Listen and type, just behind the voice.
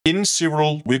In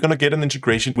Siril, we're going to get an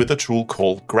integration with a tool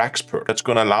called Graxpert. That's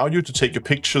going to allow you to take your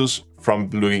pictures from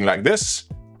looking like this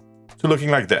to looking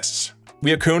like this.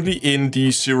 We are currently in the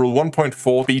Siril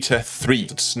 1.4 beta 3.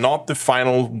 It's not the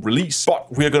final release,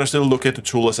 but we're going to still look at the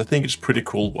tool as I think it's pretty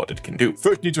cool what it can do.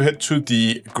 First, you need to head to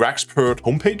the Graxpert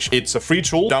homepage. It's a free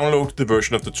tool. Download the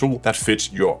version of the tool that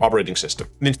fits your operating system.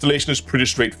 The installation is pretty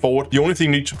straightforward. The only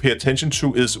thing you need to pay attention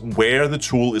to is where the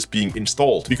tool is being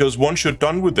installed. Because once you're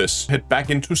done with this, head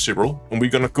back into Siril, and we're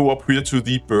going to go up here to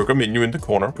the burger menu in the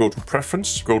corner, go to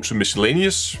Preference, go to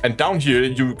Miscellaneous, and down here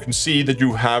you can see that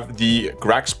you have the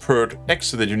Graxpert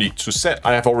that you need to set.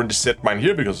 I have already set mine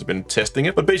here because I've been testing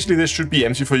it, but basically this should be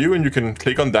empty for you, and you can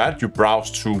click on that. You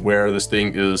browse to where this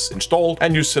thing is installed,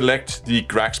 and you select the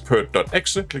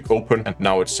Graxpert.exe, click open, and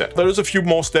now it's set. There is a few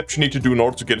more steps you need to do in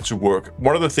order to get it to work.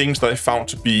 One of the things that I found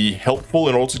to be helpful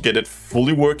in order to get it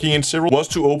fully working in Siril was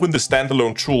to open the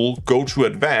standalone tool, go to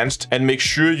advanced, and make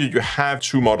sure you have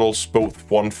two models,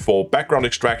 both one for background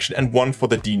extraction and one for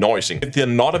the denoising. If they're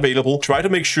not available, try to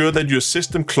make sure that your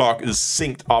system clock is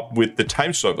synced up with the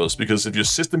time servers, because if your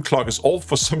system clock is off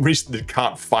for some reason, it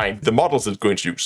can't find the models it's going to use.